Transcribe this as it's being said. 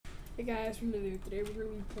Hey guys, from the new. Today we're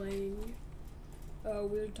gonna be playing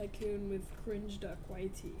Wizard Tycoon with Cringe Duck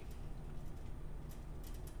YT.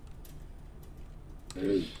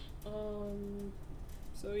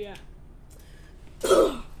 So yeah.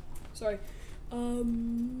 Sorry.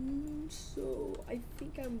 So I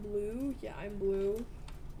think I'm blue. Yeah, I'm blue.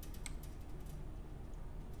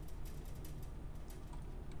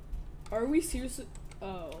 Are we seriously?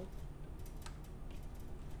 Oh.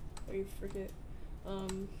 Wait, forget.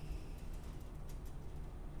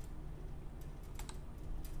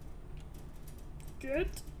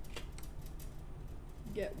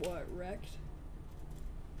 Get what? Wrecked?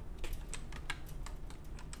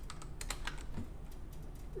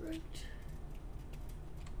 Wrecked.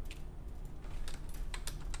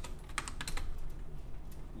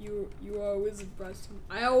 You are a wizard, Preston.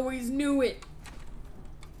 I always knew it.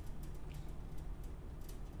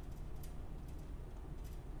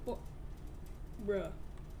 What? Bruh.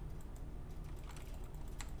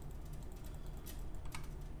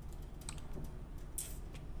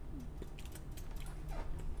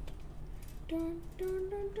 Dun, dun,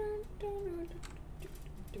 dun, dun, dun,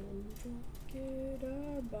 dun, don't forget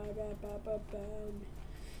about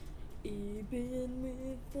me, even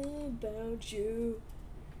without you.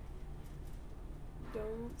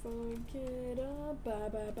 Don't forget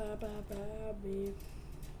about me.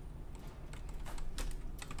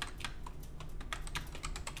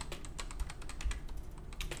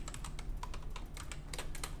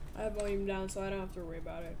 I have volume down, so I don't have to worry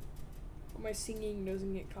about it. My singing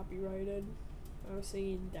doesn't get copyrighted. I was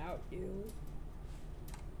singing Doubt You.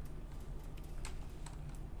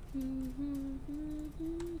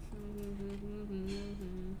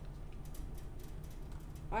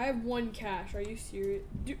 I have 1 cash. Are you serious?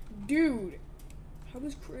 Dude! How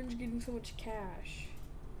is Cringe getting so much cash?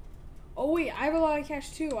 Oh wait, I have a lot of cash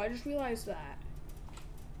too. I just realized that.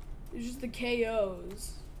 It's just the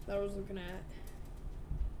KOs that I was looking at.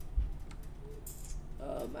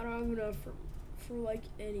 I don't have enough for like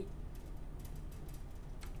any.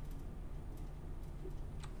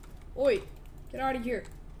 Oi, get out of here.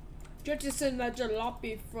 Jettison that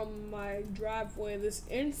jalopy from my driveway this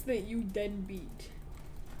instant, you deadbeat.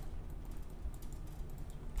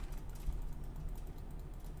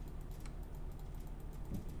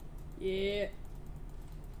 Yeah.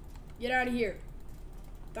 Get out of here.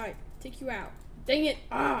 Die. Take you out. Dang it.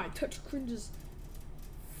 Ah, I touched Cringe's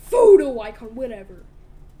photo icon, whatever.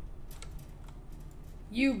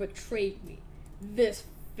 You betrayed me. This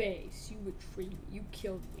face. You betrayed me. You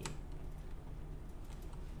killed me.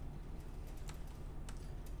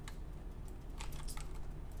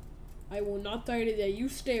 I will not die today. You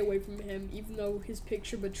stay away from him, even though his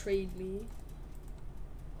picture betrayed me.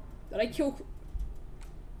 Did I kill?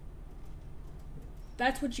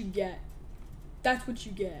 That's what you get. That's what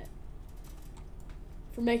you get.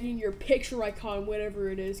 For making your picture icon, whatever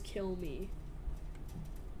it is, kill me.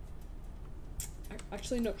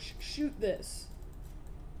 Actually, no. Shoot this.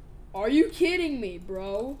 Are you kidding me,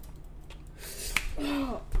 bro?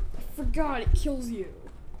 Oh, I forgot it kills you.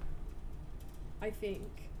 I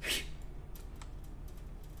think.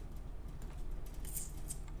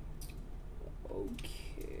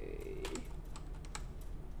 Okay.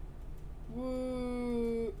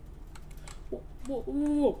 Whoa.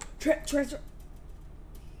 Whoa. Transfer.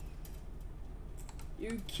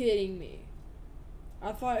 You kidding me?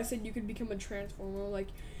 I thought I said you could become a transformer. Like,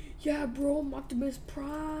 yeah, bro, I'm Optimus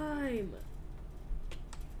Prime.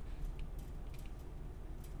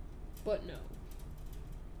 But no.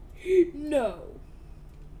 No.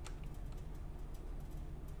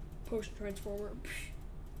 Potion transformer.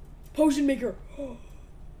 Potion maker.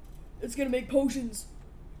 It's gonna make potions.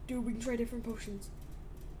 Dude, we can try different potions.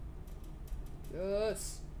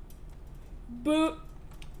 Yes. But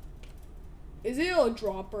is it a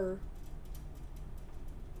dropper?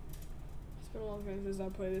 It's been a long time since I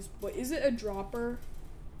played this, but is it a dropper?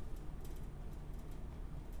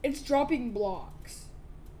 It's dropping blocks.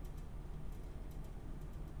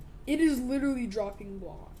 It is literally dropping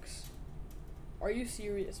blocks. Are you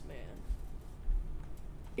serious, man?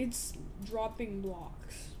 It's dropping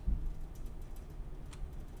blocks.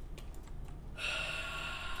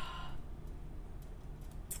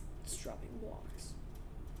 It's dropping blocks.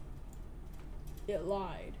 It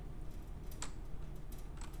lied.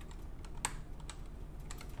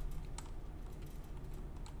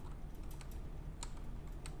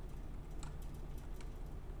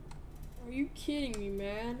 Are you kidding me,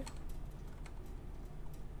 man?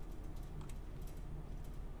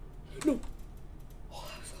 No!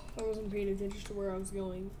 I wasn't paying attention to where I was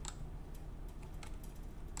going.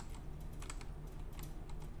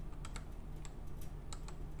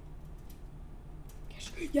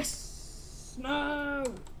 Yes! No!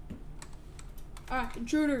 Ah,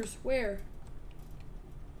 intruders, where?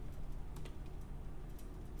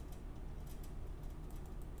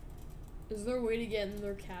 Is there a way to get in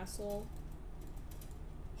their castle?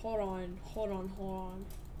 Hold on.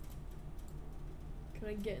 Can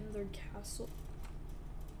I get in their castle?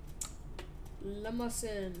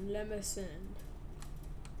 Lemison.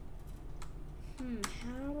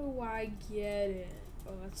 How do I get it?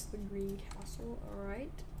 Oh, that's the green castle,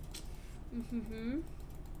 alright.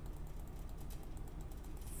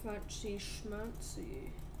 Fancy schmancy.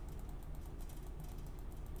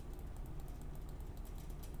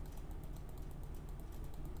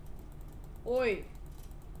 Oi!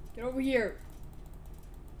 Get over here.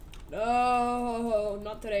 No,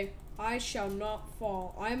 not today. I shall not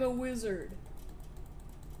fall. I'm a wizard.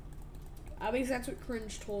 At least that's what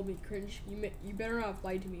Cringe told me. Cringe, you better not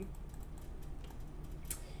lie to me.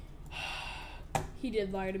 He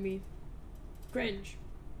did lie to me. Cringe,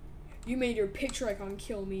 you made your picture icon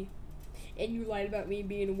kill me, and you lied about me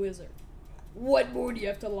being a wizard. What more do you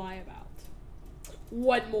have to lie about?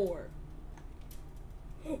 What more?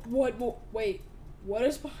 What more? Wait, what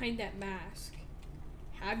is behind that mask?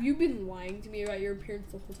 Have you been lying to me about your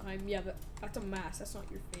appearance the whole time? Yeah, that's a mask. That's not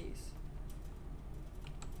your face.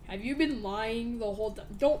 Have you been lying the whole time?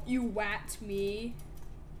 Don't you wat me.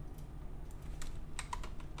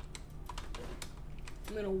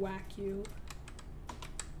 I'm gonna whack you.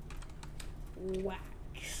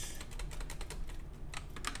 Wax.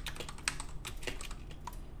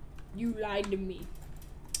 You lied to me.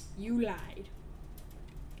 You lied.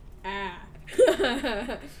 Ah. Okay.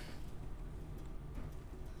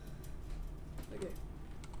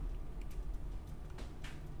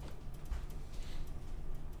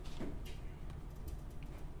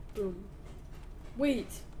 Boom.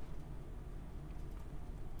 Wait.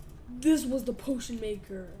 This was the potion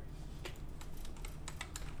maker.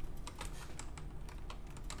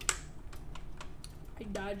 I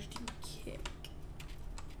dodged your kick.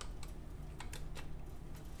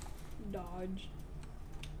 Dodge.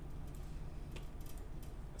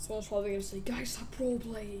 Someone's probably gonna say, guys, stop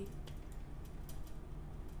roleplaying.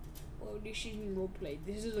 Well, this isn't roleplay.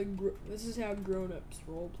 This is how grown-ups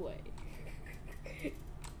roleplay.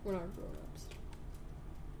 We're not grown-ups.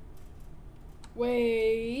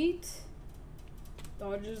 Wait.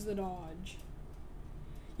 Dodge is the dodge.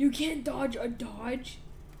 You can't dodge a dodge?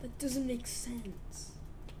 That doesn't make sense.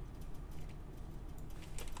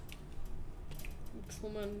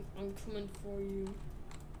 I'm coming for you.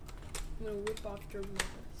 I'm gonna whip off your mask.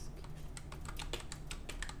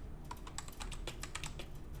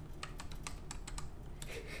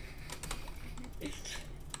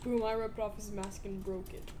 Boom, I ripped off his mask and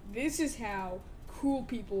broke it. This is how cool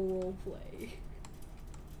people roleplay.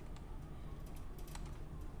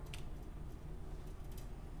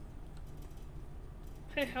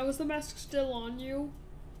 Hey, how is the mask still on you?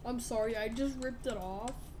 I'm sorry, I just ripped it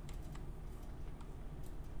off.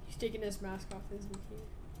 He's taking his mask off, isn't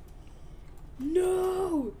he?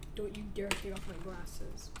 No! Don't you dare take off my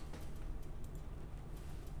glasses.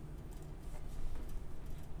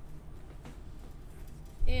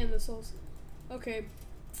 And this also. Okay,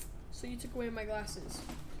 so you took away my glasses.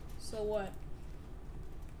 So what?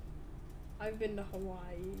 I've been to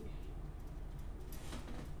Hawaii.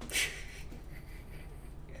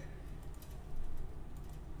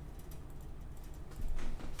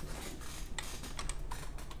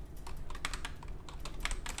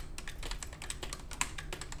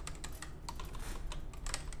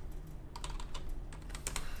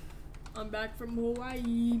 I'm back from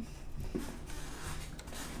Hawaii.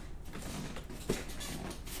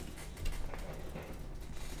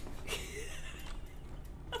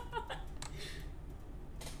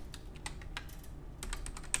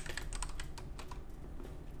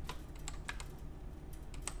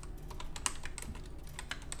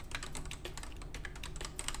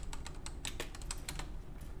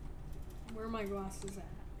 Where are my glasses at?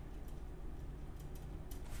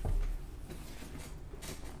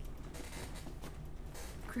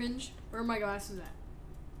 Cringe, where are my glasses at?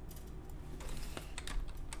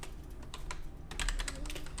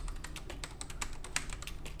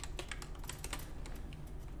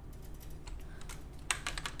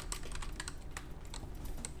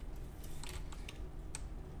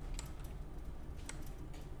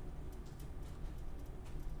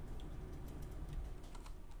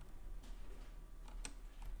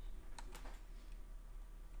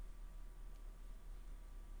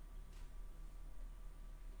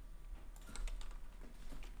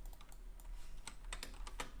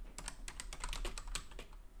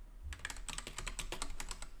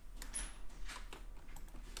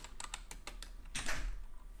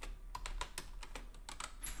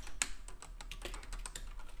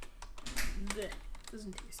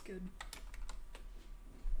 That's good.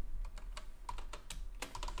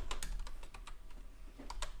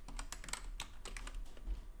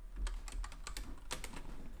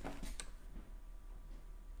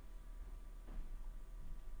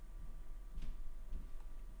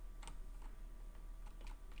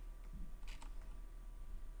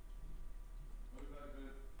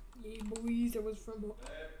 Yeah, boys, I was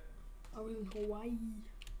in Hawaii.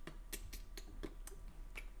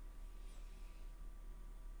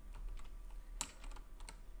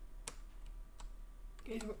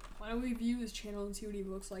 Okay, why don't we view his channel and see what he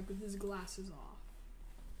looks like with his glasses off?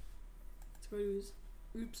 Let's go to his.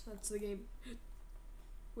 Oops, that's the game.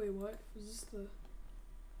 Wait, what? Was this the?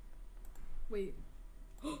 Wait.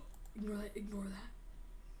 Ignore that. Ignore that.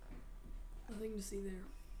 Nothing to see there.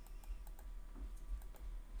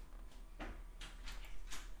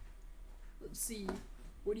 Let's see.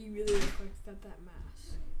 What do you really look like without that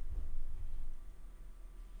mask?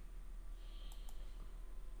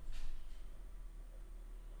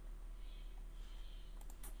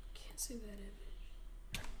 Can't see that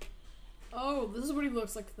image. Oh, this is what he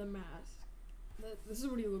looks like with the mask. This is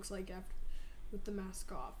what he looks like after with the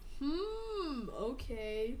mask off.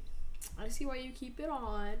 Okay. I see why you keep it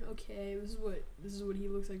on. Okay, this is what he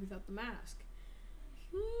looks like without the mask.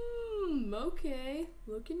 Okay.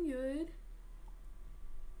 Looking good.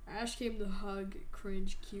 Ash came to hug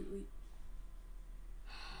Cringe cutely.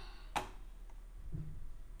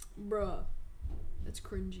 Bruh. That's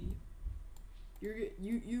cringy.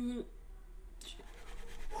 You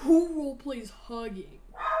who roleplays hugging?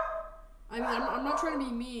 I mean, I'm not trying to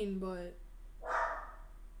be mean, but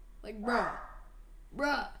like, bruh.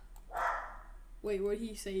 Wait, what'd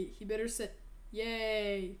he say? He better sit.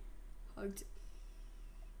 Yay! Hugged.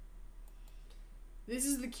 This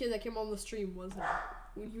is the kid that came on the stream, wasn't it?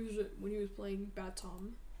 When he was playing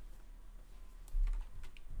Baton.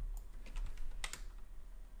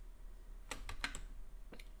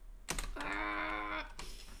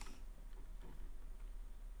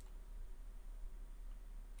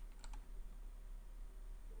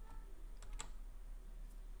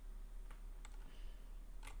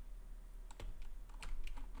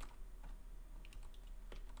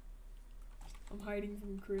 I'm hiding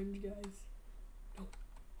from Cringe, guys. No, I want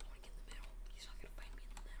to get in the middle. He's not gonna find me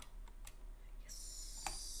in the middle.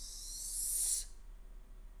 Yes.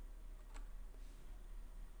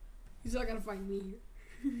 He's not gonna find me here.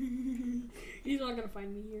 He's not gonna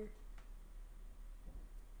find me here.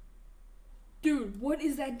 Dude, what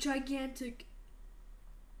is that gigantic?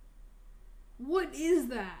 What is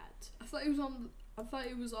that? I thought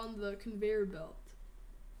it was on the conveyor belt.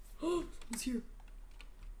 Oh, it's here.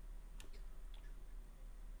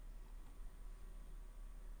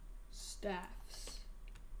 Staffs.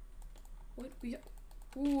 What we got?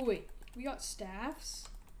 Ooh, wait, we got staffs?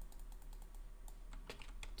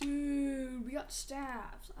 Dude, we got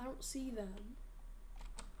staffs. I don't see them.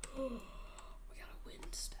 Oh, we got a wind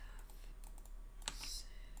staff. Sick.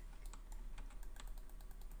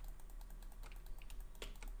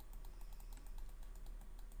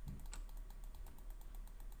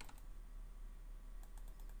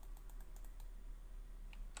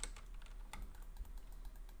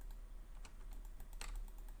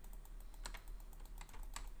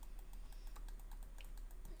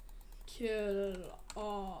 Kill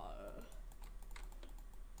all.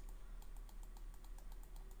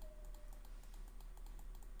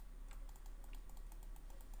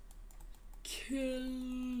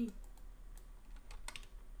 Kill.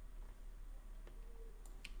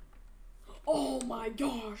 Oh my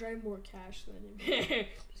gosh, I have more cash than him.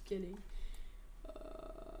 Just kidding.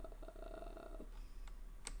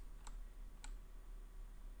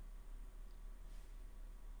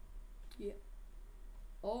 Yeah.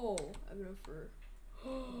 Oh, I have enough for.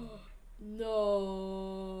 No,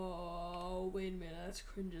 wait a minute. That's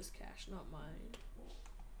Cringe's cash, not mine.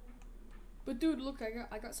 But dude, look,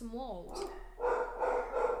 I got some walls.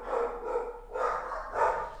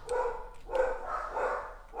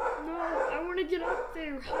 No, I want to get up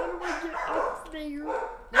there. How do I get up there?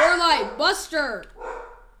 Lorelai, Buster.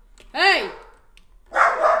 Hey,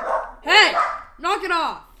 hey, knock it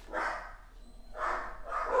off.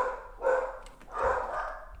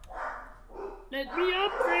 Let me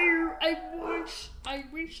up there. I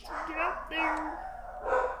wish to get up there.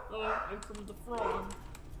 Oh, I'm from the frog.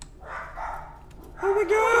 Oh my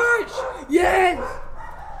gosh! Yes!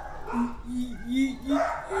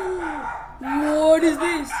 What is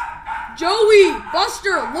this? Joey!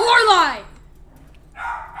 Buster! Lorelai!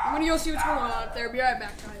 I'm gonna go see what's going on up there. Be right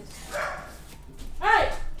back, guys.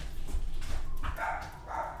 Hey!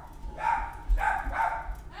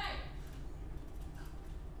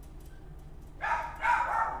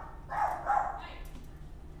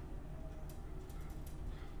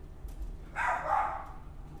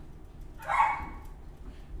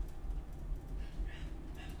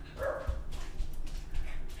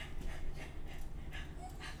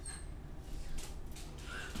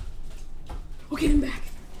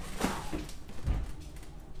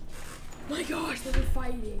 gosh, they were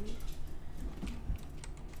fighting.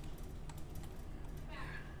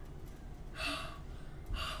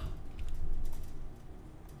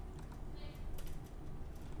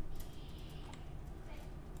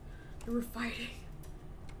 They were fighting.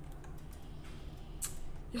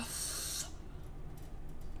 Yes.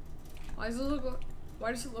 Why does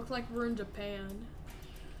it look like we're in Japan?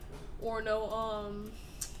 Or no,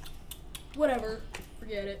 whatever.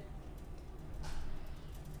 Forget it.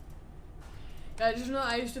 I just know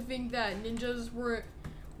I used to think that ninjas were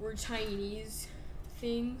Chinese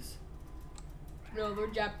things. No, they're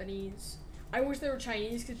Japanese. I wish they were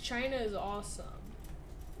Chinese because China is awesome.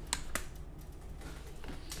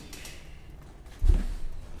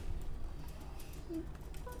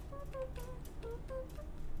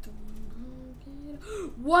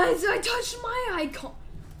 What? I touched my icon.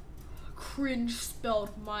 Cringe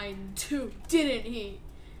spelled mine too, didn't he?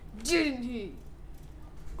 Didn't he?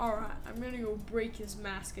 Alright, I'm gonna go break his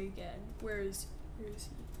mask again. Where is he?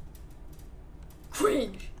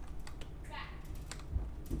 Cringe!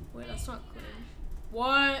 Wait, that's not cringe.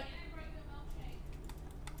 What?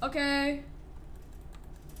 Okay.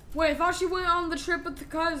 Wait, I thought she went on the trip with the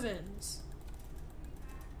cousins.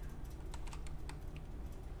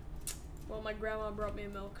 Well, my grandma brought me a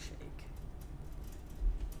milkshake.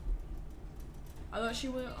 I thought she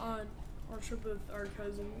went on our trip with our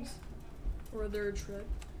cousins. Or their trip.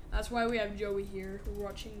 That's why we have Joey here. We're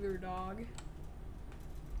watching their dog.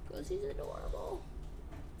 Because he's adorable.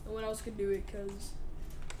 No one else could do it because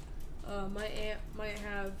my aunt might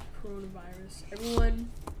have coronavirus. Everyone,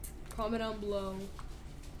 comment down below.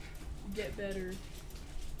 Get better.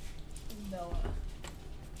 Bella.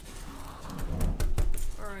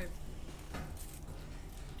 Alright.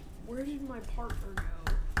 Where did my partner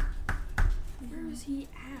go? Where is he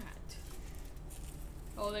at?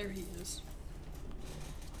 Oh, there he is.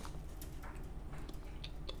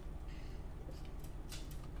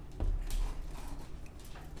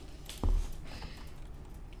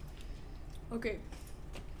 Okay.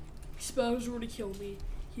 Spells were to kill me.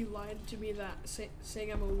 He lied to me that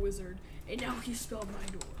saying I'm a wizard, and now he spelled my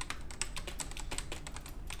door.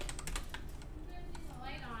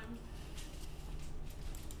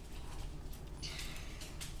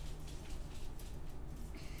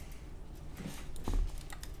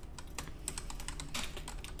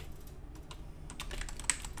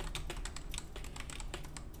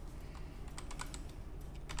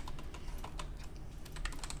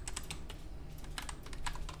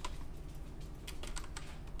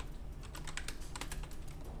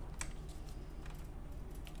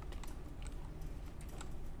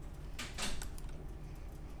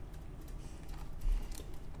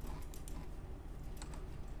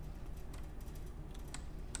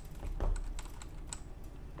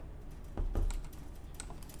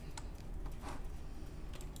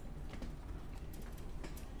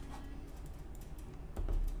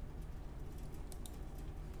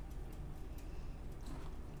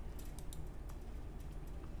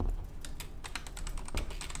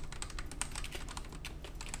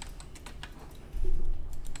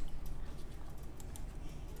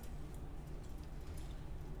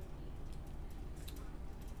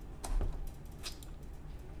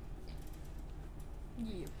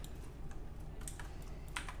 Yeah.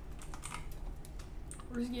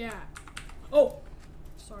 Where's he at? Oh!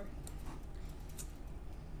 Sorry.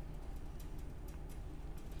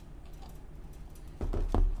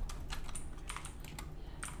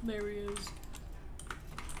 There he is.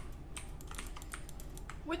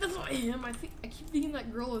 Wait, that's not him. I keep thinking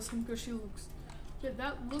that girl is him because she looks... Yeah,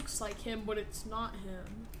 that looks like him, but it's not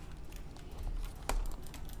him.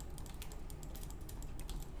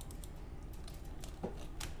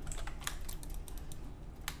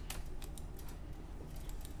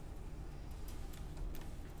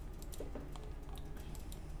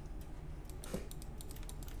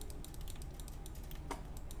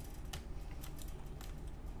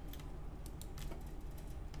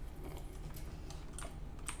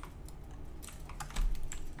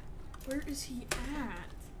 Where is he at?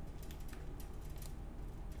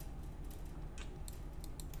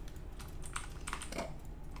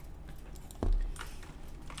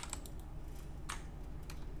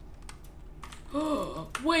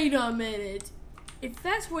 Wait a minute. If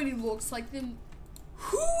that's what he looks like, then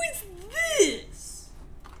who is this?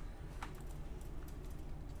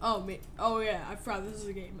 Oh, me. Oh yeah, I forgot this is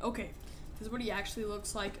a game. Okay, this is what he actually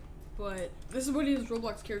looks like, but this is what his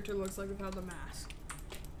Roblox character looks like without the mask.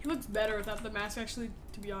 He looks better without the mask, actually,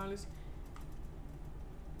 to be honest.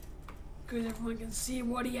 Because everyone can see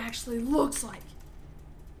what he actually looks like.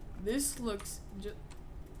 This looks just...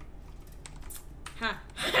 Ha.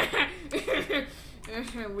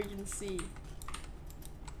 We can see.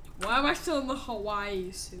 Why am I still in the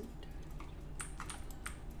Hawaii suit?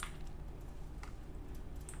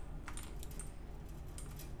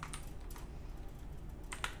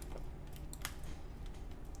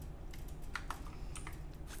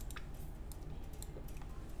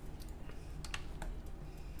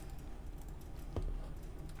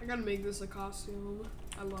 I gotta make this a costume.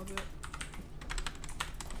 I love it.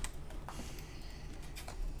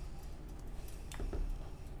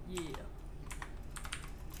 Yeah.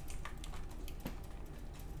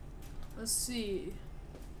 Let's see.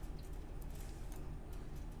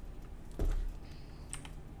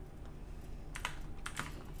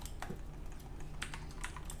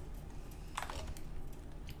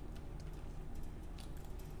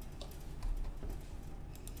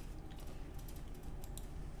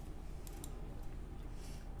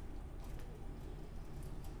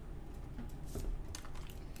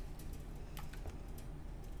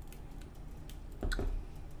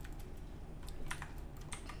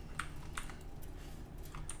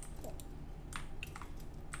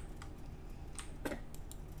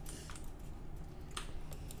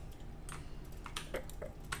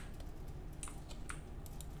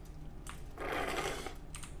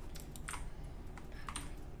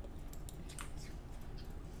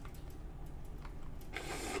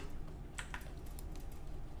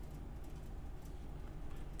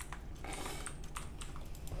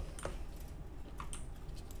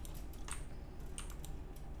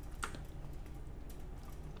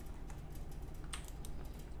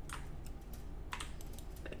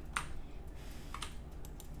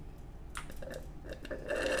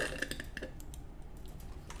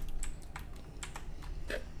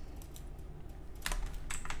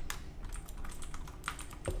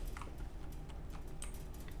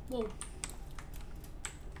 Whoa.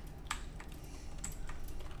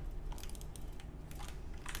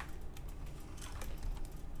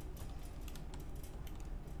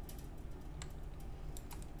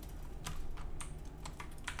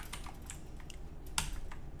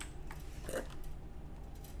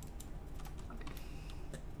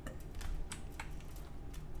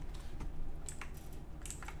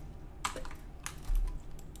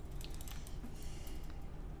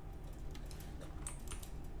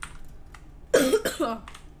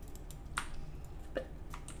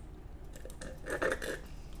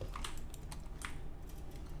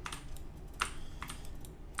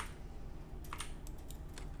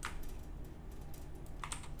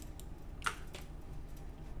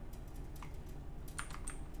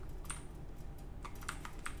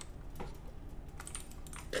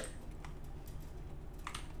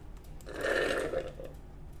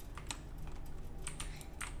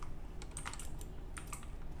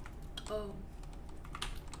 Oh.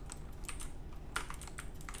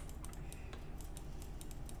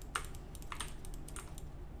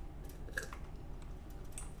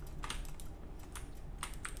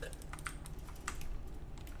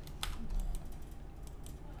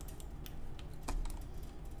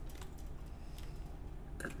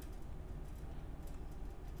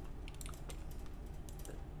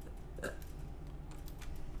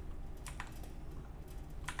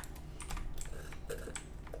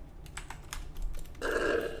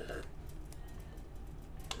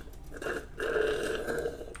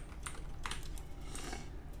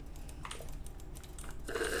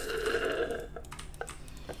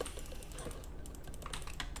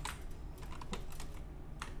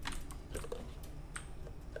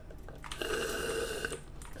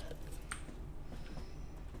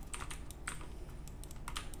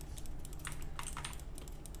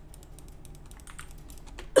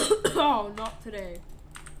 Oh, not today.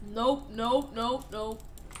 Nope, nope, nope, nope.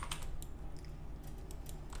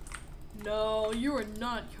 No, you are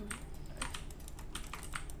not coming back.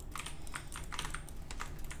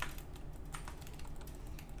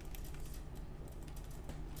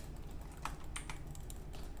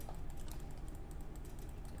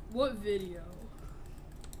 What video?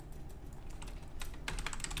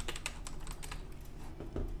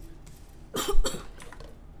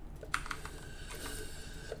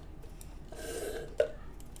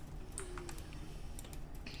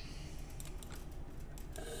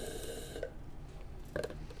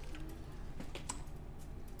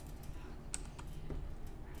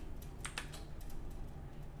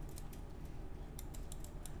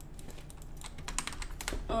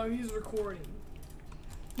 Oh, he's recording.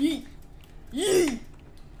 Yeet! Yeet!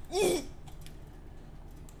 Yeet!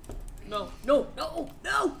 No, no, no,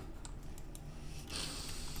 no!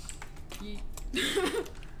 Yeet. Yeet,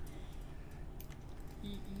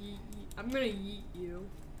 yeet, yeet. I'm gonna yeet you.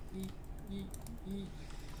 Yeet, yeet, yeet.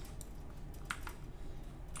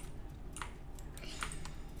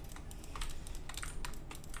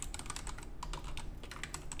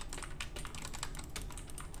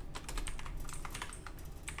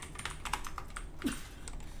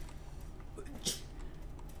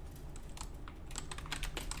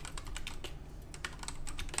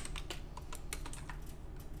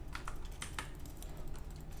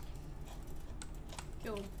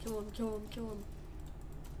 Kill him, kill him, kill him, kill him.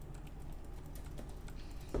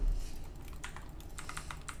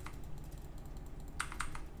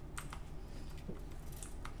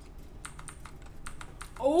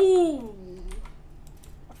 Oh!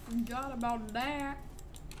 I forgot about that.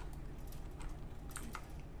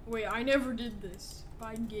 Wait, I never did this.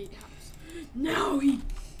 Find gatehouse. Now he...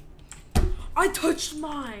 I touched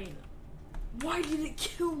mine! Why did it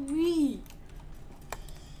kill me?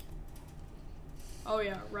 Oh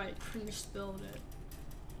yeah, right. You spelled it.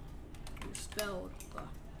 You spelled the...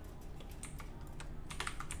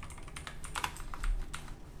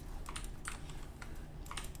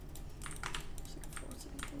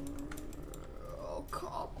 Oh,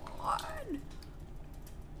 come on!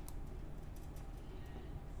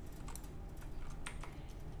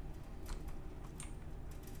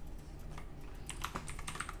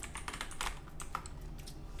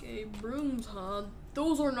 Okay, brooms, huh?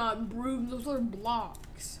 Those are not brooms, those are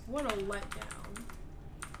blocks. What a letdown.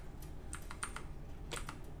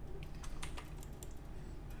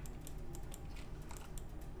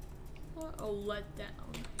 What a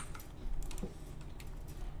letdown.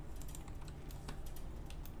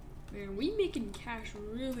 Man, we making cash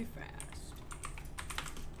really fast.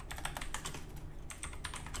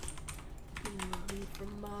 Money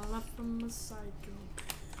from my life from a psycho.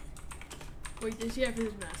 Wait, does he have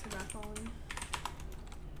his mask back on?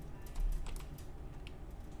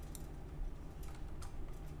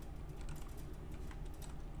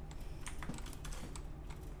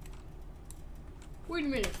 Wait a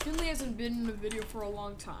minute, Finley hasn't been in a video for a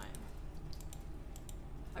long time.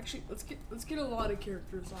 Actually, let's get a lot of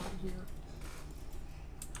characters on here.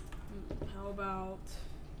 How about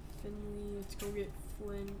Finley? Let's go get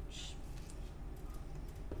Flinch.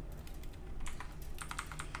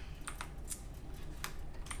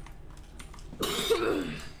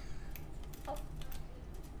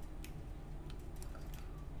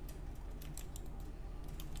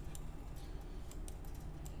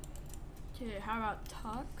 Okay, how about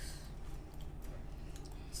Tux?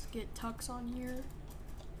 Let's get Tux on here.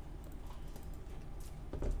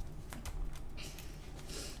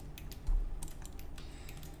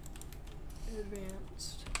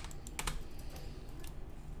 Advanced.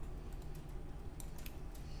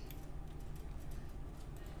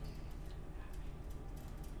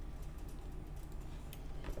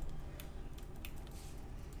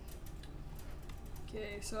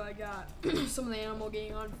 Okay, so I got some of the animal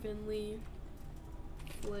gang on Finley,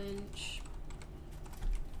 Flinch.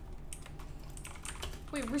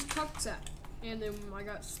 Wait, where's Tux at? And then I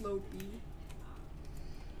got Slopey.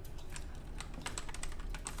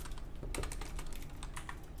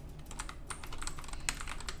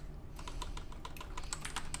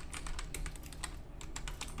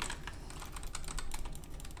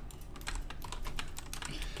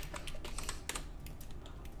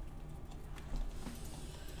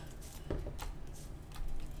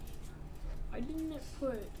 I didn't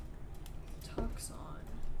put Tux on.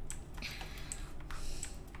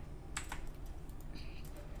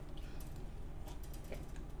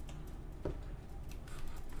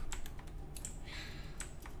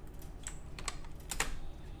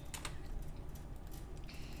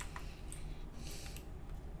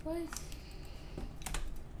 What?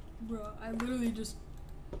 Bruh, I literally just...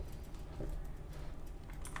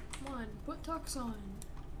 Come on, put Tux on.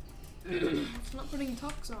 It's not putting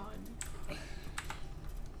Tux on.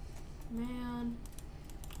 Man.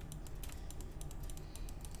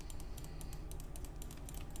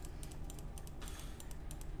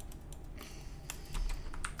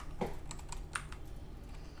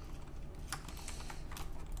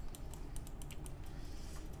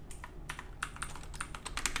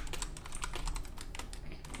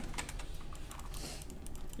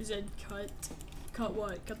 He said cut. Cut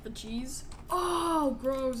what? Cut the cheese? Oh,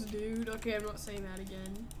 gross, dude. Okay, I'm not saying that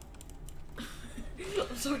again.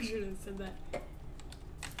 I'm sorry I should have said that.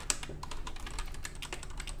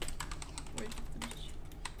 Wait.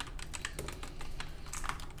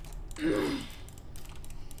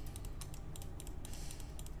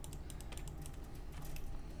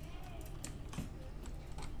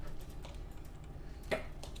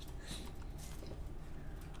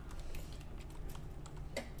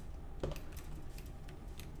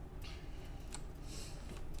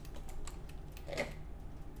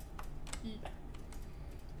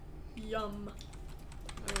 dumb.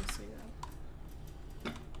 I don't say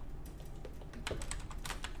that.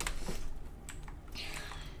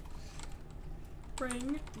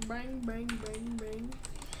 Bang, bang, bang, bang, bang.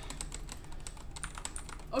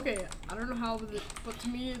 Okay, I don't know how, but to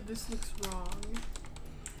me this looks wrong.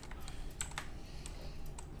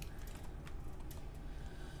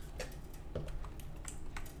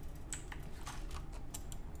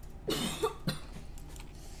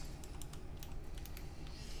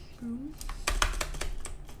 Boom.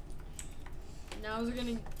 Now is it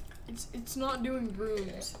gonna? It's not doing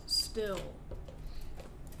brooms still.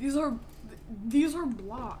 These are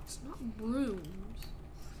blocks, not brooms.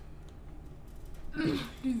 Do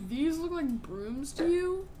these look like brooms to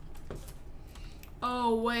you?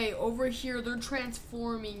 Oh wait, over here they're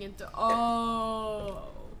transforming into. Oh,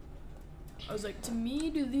 I was like, to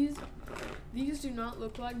me, do these do not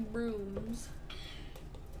look like brooms.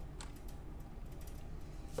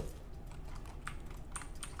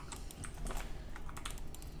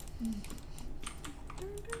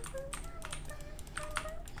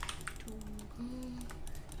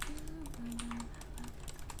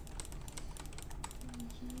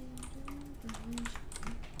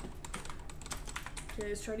 Okay,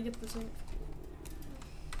 let's try to get this in.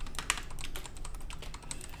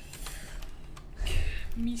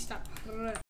 Me stop.